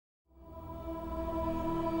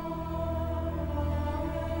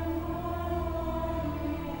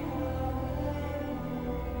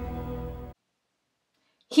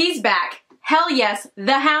He's back. Hell yes,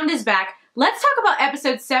 the Hound is back. Let's talk about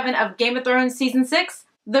episode 7 of Game of Thrones season 6,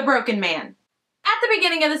 The Broken Man. At the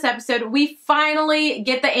beginning of this episode, we finally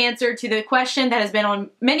get the answer to the question that has been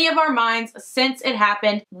on many of our minds since it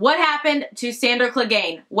happened. What happened to Sandor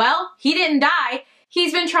Clegane? Well, he didn't die.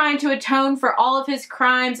 He's been trying to atone for all of his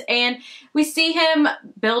crimes, and we see him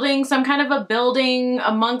building some kind of a building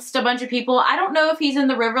amongst a bunch of people. I don't know if he's in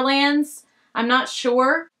the Riverlands. I'm not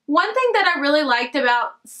sure. One thing that I really liked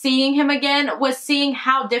about seeing him again was seeing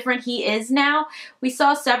how different he is now. We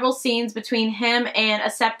saw several scenes between him and a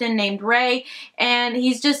Septon named Ray, and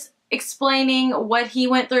he's just explaining what he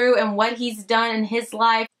went through and what he's done in his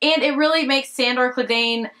life. And it really makes Sandor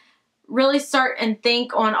Clegane really start and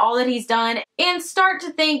think on all that he's done and start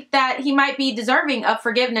to think that he might be deserving of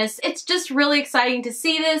forgiveness. It's just really exciting to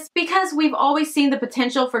see this because we've always seen the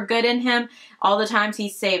potential for good in him. All the times he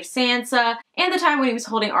saved Sansa and the time when he was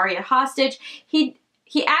holding Arya hostage.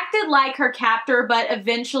 He acted like her captor, but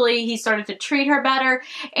eventually he started to treat her better.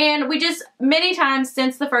 And we just, many times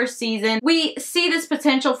since the first season, we see this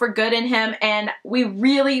potential for good in him, and we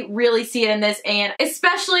really, really see it in this, and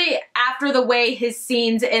especially after the way his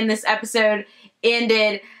scenes in this episode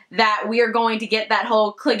ended, that we are going to get that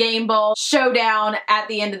whole Clegane Bowl showdown at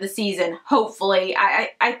the end of the season, hopefully.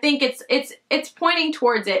 I think it's pointing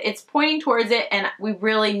towards it. It's pointing towards it, and we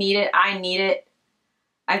really need it. I need it.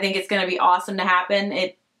 I think it's going to be awesome to happen.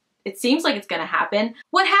 It seems like it's going to happen.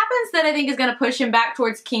 What happens that I think is going to push him back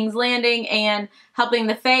towards King's Landing and helping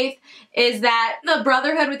the Faith is that the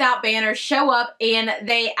Brotherhood Without Banners show up and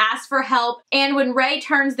they ask for help. And when Ray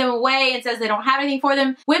turns them away and says they don't have anything for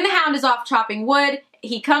them, when the Hound is off chopping wood,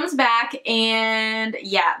 he comes back and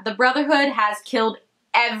yeah, the Brotherhood has killed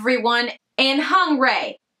everyone and hung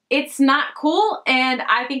Ray. It's not cool, and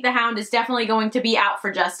I think the Hound is definitely going to be out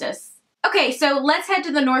for justice. Okay, so let's head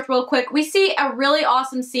to the north real quick. We see a really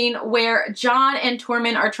awesome scene where Jon and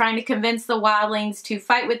Tormund are trying to convince the wildlings to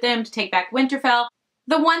fight with them to take back Winterfell.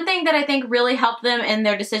 The one thing that I think really helped them in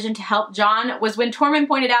their decision to help Jon was when Tormund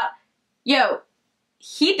pointed out, yo,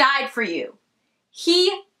 he died for you.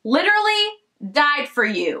 He literally died for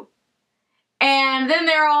you. And then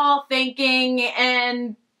they're all thinking,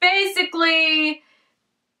 and basically,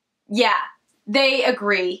 yeah, they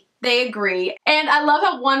agree. They agree. And I love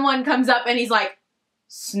how 1-1 comes up and he's like,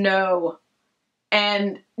 snow.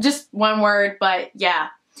 And just one word, but yeah.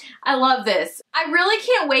 I love this. I really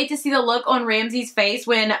can't wait to see the look on Ramsay's face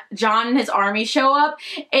when Jon and his army show up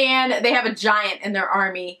and they have a giant in their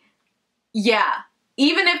army. Yeah.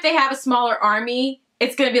 Even if they have a smaller army,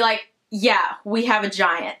 it's gonna be like, yeah, we have a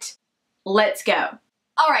giant. Let's go.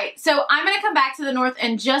 Alright, so I'm going to come back to the north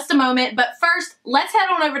in just a moment, but first, let's head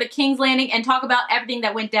on over to King's Landing and talk about everything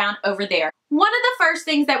that went down over there. One of the first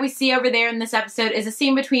things that we see over there in this episode is a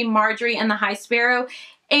scene between Margaery and the High Sparrow,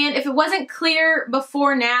 and if it wasn't clear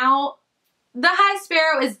before now, the High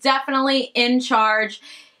Sparrow is definitely in charge.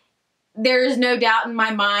 There is no doubt in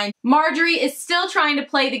my mind. Margaery is still trying to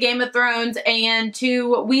play the Game of Thrones and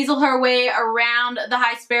to weasel her way around the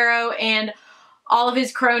High Sparrow and all of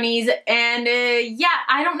his cronies, and yeah,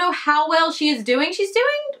 I don't know how well she is doing. She's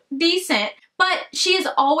doing decent, but she is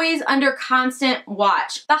always under constant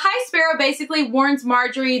watch. The High Sparrow basically warns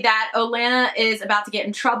Margaery that Olenna is about to get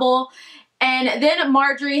in trouble, and then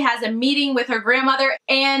Margaery has a meeting with her grandmother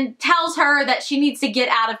and tells her that she needs to get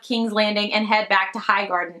out of King's Landing and head back to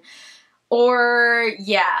Highgarden. Or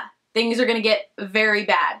yeah, things are gonna get very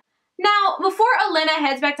bad. Now, before Olenna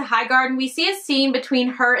heads back to Highgarden, we see a scene between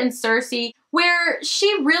her and Cersei where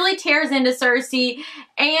she really tears into Cersei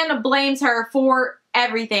and blames her for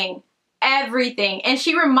everything. Everything. And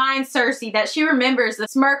she reminds Cersei that she remembers the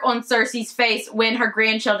smirk on Cersei's face when her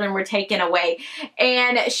grandchildren were taken away.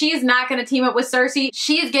 And she is not going to team up with Cersei.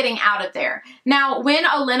 She is getting out of there. Now, when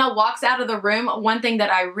Olenna walks out of the room, one thing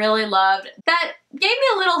that I really loved that gave me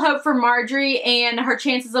a little hope for Margaery and her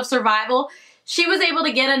chances of survival, she was able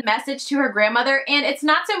to get a message to her grandmother, and it's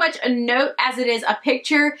not so much a note as it is a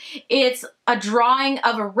picture. It's a drawing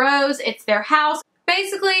of a rose. It's their house.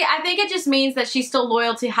 Basically, I think it just means that she's still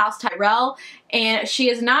loyal to House Tyrell, and she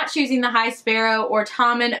is not choosing the High Sparrow or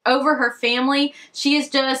Tommen over her family. She is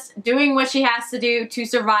just doing what she has to do to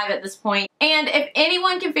survive at this point. And if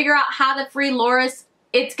anyone can figure out how to free Loras,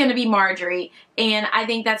 it's going to be Margaery, and I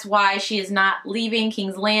think that's why she is not leaving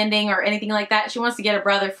King's Landing or anything like that. She wants to get her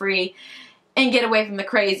brother free and get away from the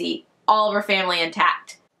crazy, all of her family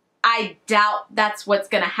intact. I doubt that's what's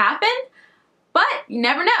gonna happen, but you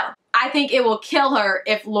never know. I think it will kill her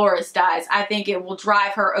if Loras dies. I think it will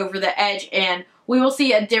drive her over the edge, and we will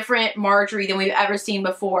see a different Margaery than we've ever seen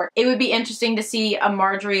before. It would be interesting to see a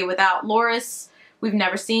Margaery without Loras, We've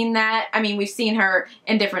never seen that. I mean, we've seen her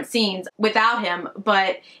in different scenes without him,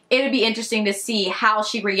 but it would be interesting to see how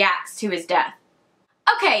she reacts to his death.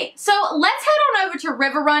 Okay, so let's head on over to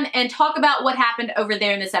River Run and talk about what happened over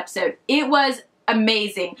there in this episode. It was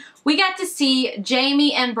amazing. We got to see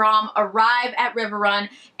Jaime and Brom arrive at River Run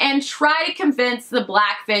and try to convince the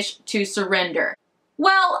Blackfish to surrender.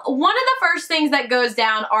 Well, one of the first things that goes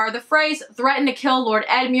down are the Freys threaten to kill Lord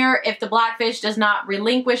Edmure if the Blackfish does not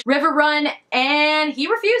relinquish River Run, and he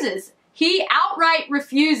refuses. He outright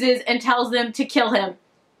refuses and tells them to kill him.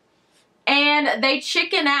 And they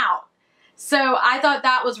chicken out. So I thought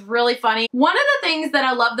that was really funny. One of the things that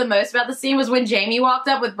I loved the most about the scene was when Jaime walked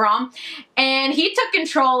up with Brom and he took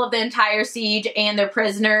control of the entire siege and their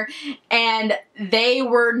prisoner, and they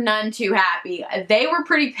were none too happy. They were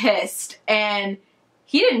pretty pissed and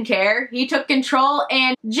he didn't care. He took control,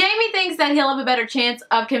 and Jaime thinks that he'll have a better chance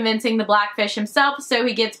of convincing the Blackfish himself, so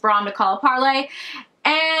he gets Brom to call a parley.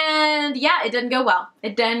 And yeah, it didn't go well.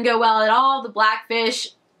 It didn't go well at all. The Blackfish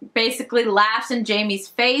basically laughs in Jaime's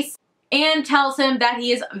face and tells him that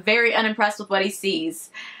he is very unimpressed with what he sees.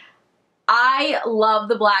 I love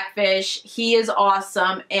the Blackfish. He is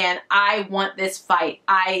awesome, and I want this fight.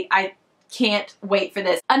 I can't wait for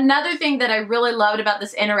this. Another thing that I really loved about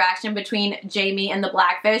this interaction between Jaime and the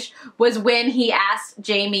Blackfish was when he asked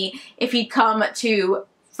Jaime if he'd come to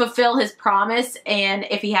fulfill his promise and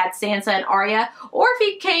if he had Sansa and Arya, or if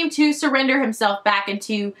he came to surrender himself back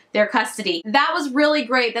into their custody. That was really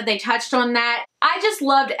great that they touched on that. I just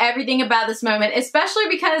loved everything about this moment, especially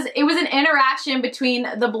because it was an interaction between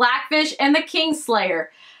the Blackfish and the Kingslayer.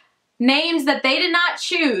 Names that they did not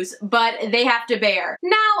choose, but they have to bear.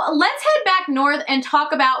 Now, let's head back north and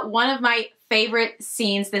talk about one of my favorite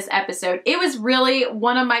scenes this episode. It was really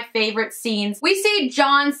one of my favorite scenes. We see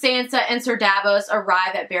Jon, Sansa, and Sir Davos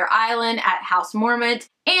arrive at Bear Island at House Mormont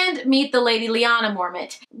and meet the Lady Lyanna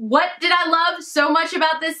Mormont. What did I love so much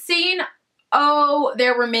about this scene? Oh,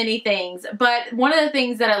 there were many things, but one of the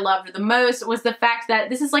things that I loved the most was the fact that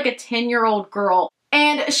this is like a 10-year-old girl,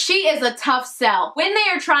 and she is a tough sell. When they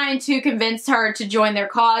are trying to convince her to join their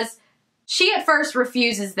cause, she at first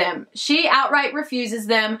refuses them. She outright refuses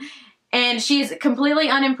them, and she's completely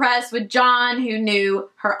unimpressed with Jon, who knew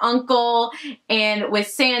her uncle, and with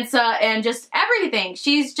Sansa, and just everything.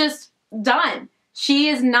 She's just done. She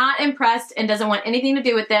is not impressed and doesn't want anything to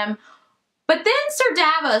do with them. But then Sir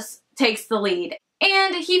Davos takes the lead,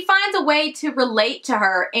 and he finds a way to relate to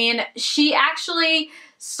her, and she actually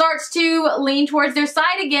starts to lean towards their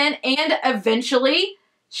side again, and eventually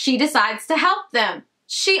she decides to help them.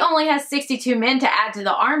 She only has 62 men to add to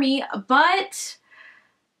the army, but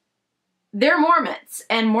they're Mormonts,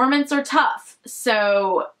 and Mormonts are tough,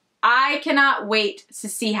 so I cannot wait to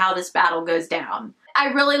see how this battle goes down. I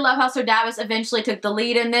really love how Sir Davos eventually took the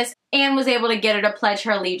lead in this and was able to get her to pledge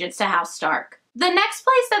her allegiance to House Stark. The next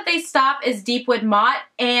place that they stop is Deepwood Motte,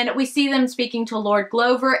 and we see them speaking to Lord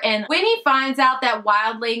Glover, and when he finds out that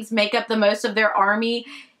wildlings make up the most of their army,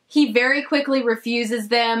 he very quickly refuses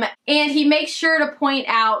them, and he makes sure to point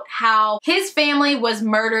out how his family was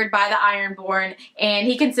murdered by the Ironborn, and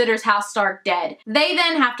he considers House Stark dead. They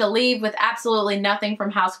then have to leave with absolutely nothing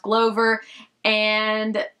from House Glover,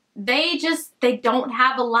 and they don't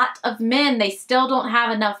have a lot of men. They still don't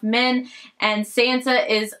have enough men, and Sansa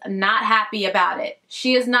is not happy about it.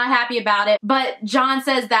 She is not happy about it, but Jon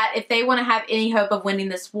says that if they want to have any hope of winning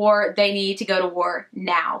this war, they need to go to war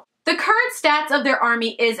now. The current stats of their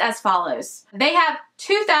army is as follows. They have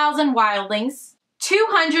 2,000 wildlings,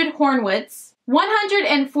 200 hornwoods,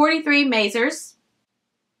 143 mazers,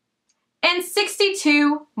 and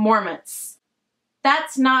 62 mormonts.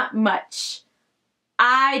 That's not much.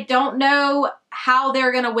 I don't know how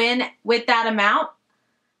they're going to win with that amount.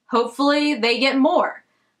 Hopefully they get more.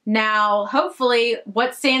 Now, hopefully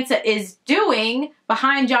what Sansa is doing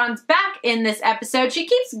behind Jon's back in this episode, she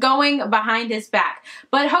keeps going behind his back.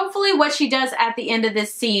 But hopefully what she does at the end of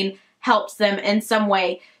this scene helps them in some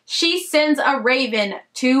way. She sends a raven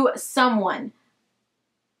to someone,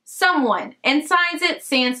 and signs it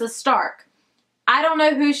Sansa Stark. I don't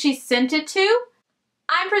know who she sent it to.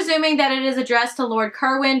 I'm presuming that it is addressed to Lord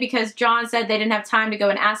Kerwin because Jon said they didn't have time to go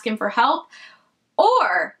and ask him for help.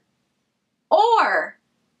 Or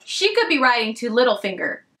she could be writing to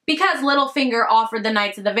Littlefinger because Littlefinger offered the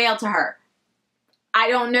Knights of the Vale to her. I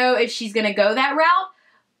don't know if she's going to go that route,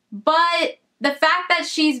 but the fact that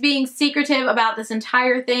she's being secretive about this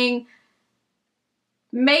entire thing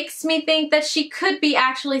makes me think that she could be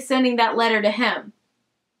actually sending that letter to him.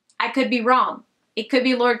 I could be wrong. It could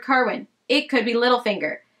be Lord Kerwin. It could be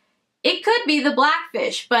Littlefinger. It could be the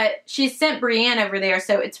Blackfish, but she sent Brienne over there,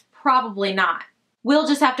 so it's probably not. We'll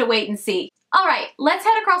just have to wait and see. Alright, let's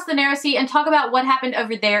head across the Narrow Sea and talk about what happened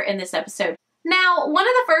over there in this episode. Now, one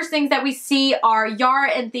of the first things that we see are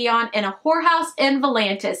Yara and Theon in a whorehouse in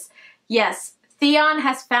Volantis. Yes, Theon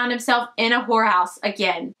has found himself in a whorehouse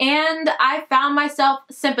again, and I found myself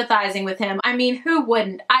sympathizing with him. I mean, who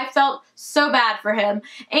wouldn't? I felt so bad for him,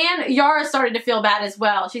 and Yara started to feel bad as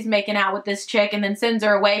well. She's making out with this chick and then sends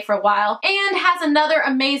her away for a while, and has another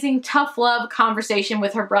amazing tough love conversation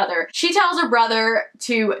with her brother. She tells her brother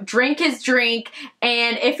to drink his drink,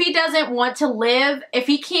 and if he doesn't want to live, if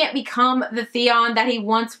he can't become the Theon that he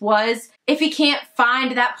once was, if he can't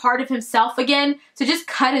find that part of himself again, to just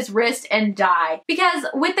cut his wrist and die. Because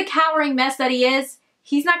with the cowering mess that he is,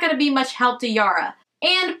 he's not going to be much help to Yara.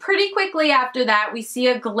 And pretty quickly after that, we see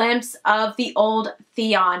a glimpse of the old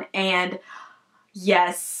Theon, and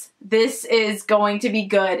yes, this is going to be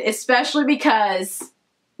good, especially because,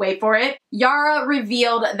 wait for it, Yara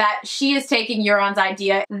revealed that she is taking Euron's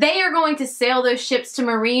idea. They are going to sail those ships to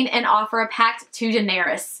Meereen and offer a pact to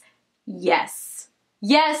Daenerys. Yes.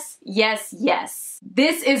 Yes, yes, yes.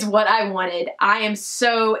 This is what I wanted. I am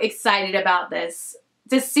so excited about this.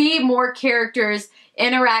 To see more characters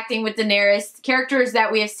interacting with Daenerys, characters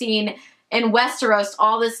that we have seen in Westeros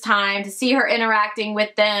all this time, to see her interacting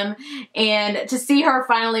with them, and to see her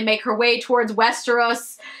finally make her way towards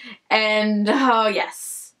Westeros, and oh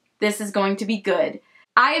yes, this is going to be good.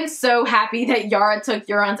 I am so happy that Yara took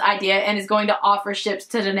Euron's idea and is going to offer ships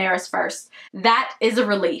to Daenerys first. That is a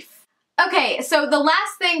relief. Okay, so the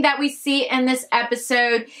last thing that we see in this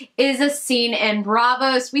episode is a scene in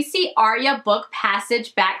Braavos. We see Arya book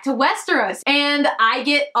passage back to Westeros, and I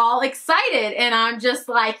get all excited, and I'm just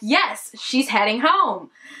like, yes, she's heading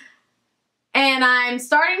home. And I'm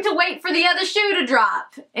starting to wait for the other shoe to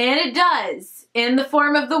drop, and it does, in the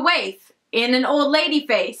form of the waif, in an old lady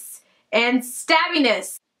face, and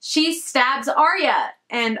stabbiness. She stabs Arya,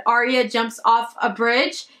 and Arya jumps off a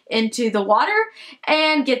bridge into the water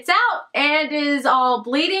and gets out and is all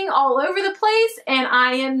bleeding all over the place, and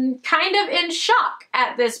I am kind of in shock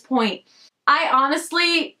at this point. I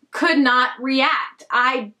honestly could not react.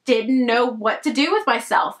 I didn't know what to do with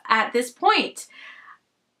myself at this point.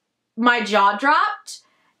 My jaw dropped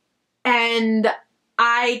and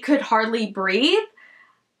I could hardly breathe,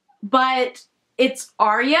 but it's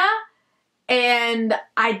Arya, and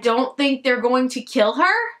I don't think they're going to kill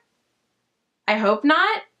her. I hope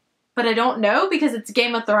not, but I don't know because it's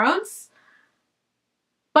Game of Thrones.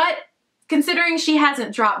 But considering she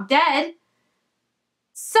hasn't dropped dead,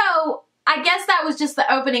 so I guess that was just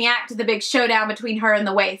the opening act to the big showdown between her and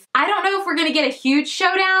the waif. I don't know if we're going to get a huge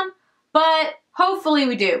showdown, but hopefully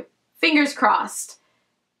we do. Fingers crossed.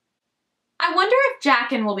 I wonder if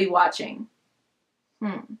Jaqen will be watching.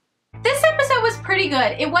 This episode was pretty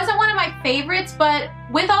good. It wasn't one of my favorites, but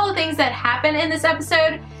with all the things that happen in this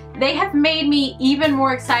episode, they have made me even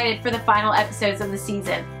more excited for the final episodes of the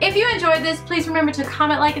season. If you enjoyed this, please remember to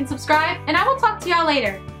comment, like, and subscribe, and I will talk to y'all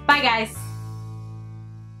later. Bye, guys.